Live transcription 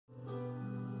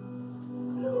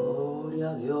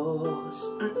a Dios.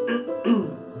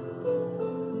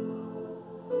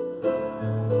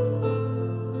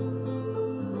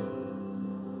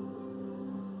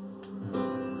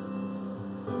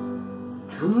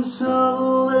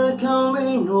 Cansado del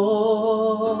camino,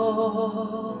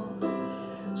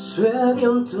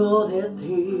 sediento de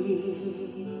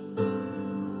ti,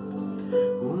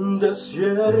 un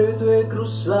desierto he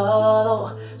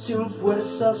cruzado, sin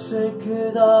fuerzas he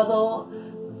quedado,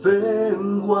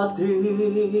 vengo a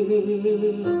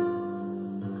ti.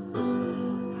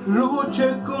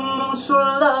 Luché como un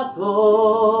soldado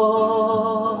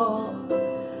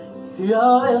y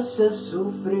a veces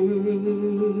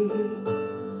sufrí,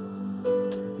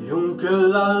 y aunque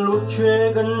la lucha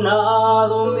he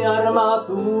ganado, mi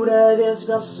armadura he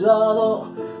desgastado,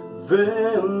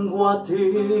 vengo a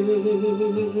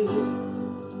ti.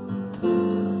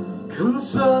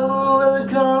 Cansado del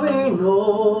camino,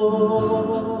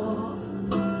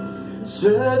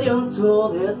 sediento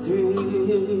de ti,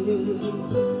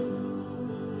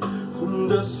 un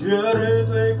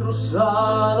desierto he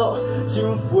cruzado,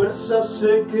 sin fuerzas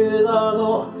he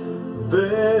quedado,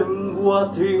 vengo a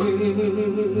ti.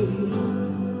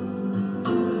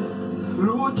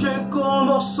 Luché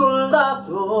como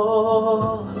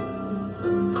soldado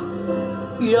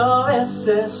y a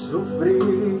veces sufrí,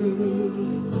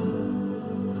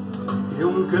 y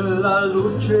aunque la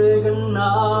lucha he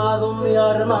ganado, mi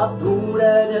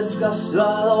armadura he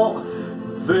desgastado,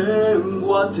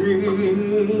 vengo a ti.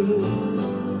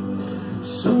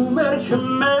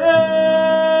 Sumérgeme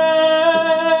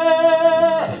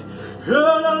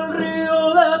en el río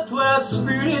de tu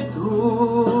espíritu.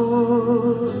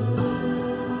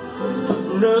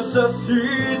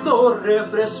 Necesito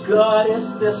refrescar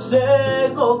este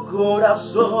seco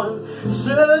corazón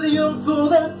sediento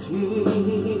de ti.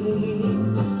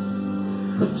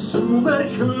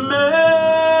 Sumérgeme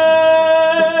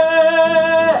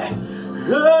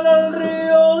en el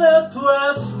río de tu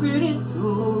espíritu.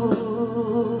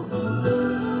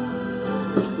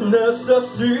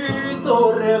 Necesito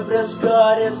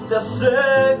refrescar este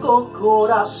seco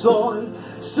corazón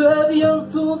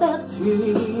sediento de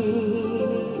ti.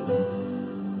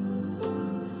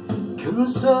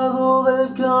 Cansado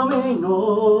del camino,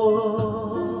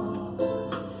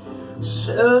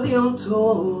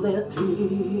 sediento de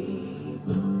ti,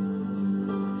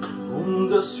 un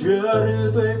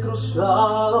desierto he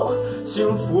cruzado,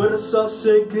 sin fuerzas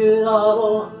he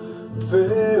quedado,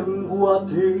 vengo a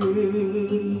ti.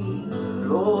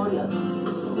 Gloria a ti,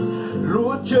 Señor.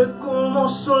 Luché como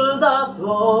soldado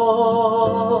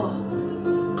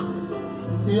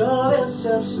y a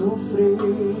veces sufrí,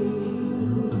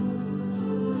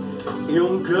 y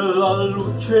aunque la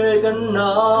lucha he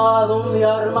ganado, mi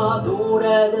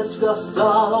armadura he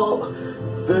desgastado,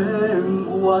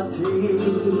 vengo a ti.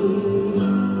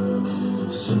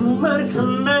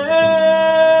 Sumérgeme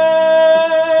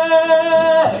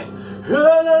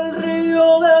en el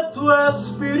río de tu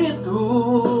espíritu.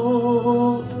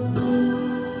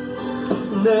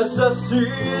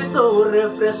 Necesito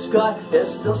refrescar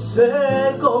este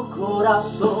seco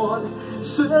corazón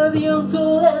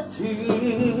sediento de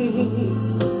ti.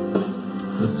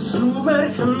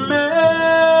 Sumérgeme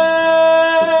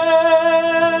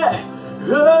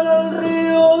en el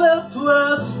río de tu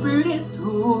espíritu.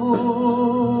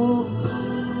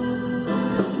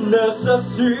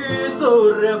 Necesito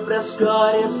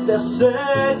refrescar este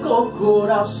seco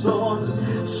corazón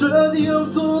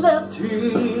sediento de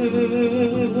ti.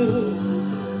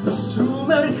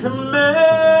 Sumérgeme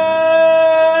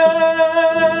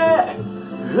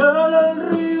en el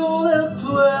río de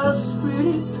tu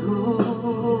espíritu.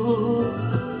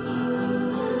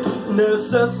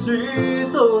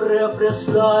 Necesito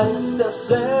refrescar este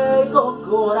seco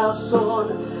corazón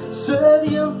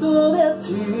sediento de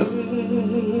ti.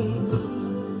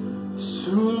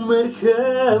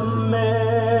 Sumérgeme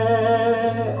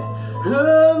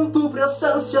en tu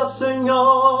presencia,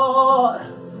 Señor.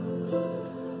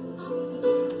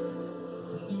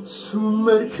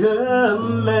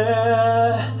 Sumérgeme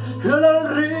en el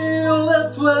río de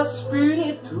tu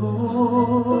espíritu.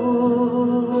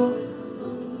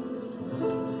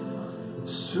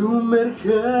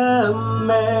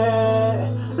 Sumérgeme,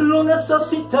 lo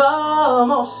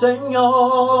necesitamos,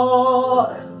 Señor.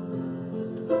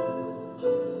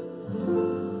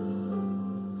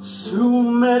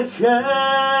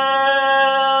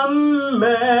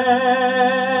 Sumérgeme,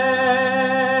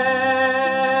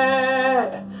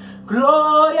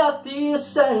 gloria a ti,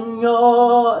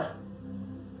 Señor.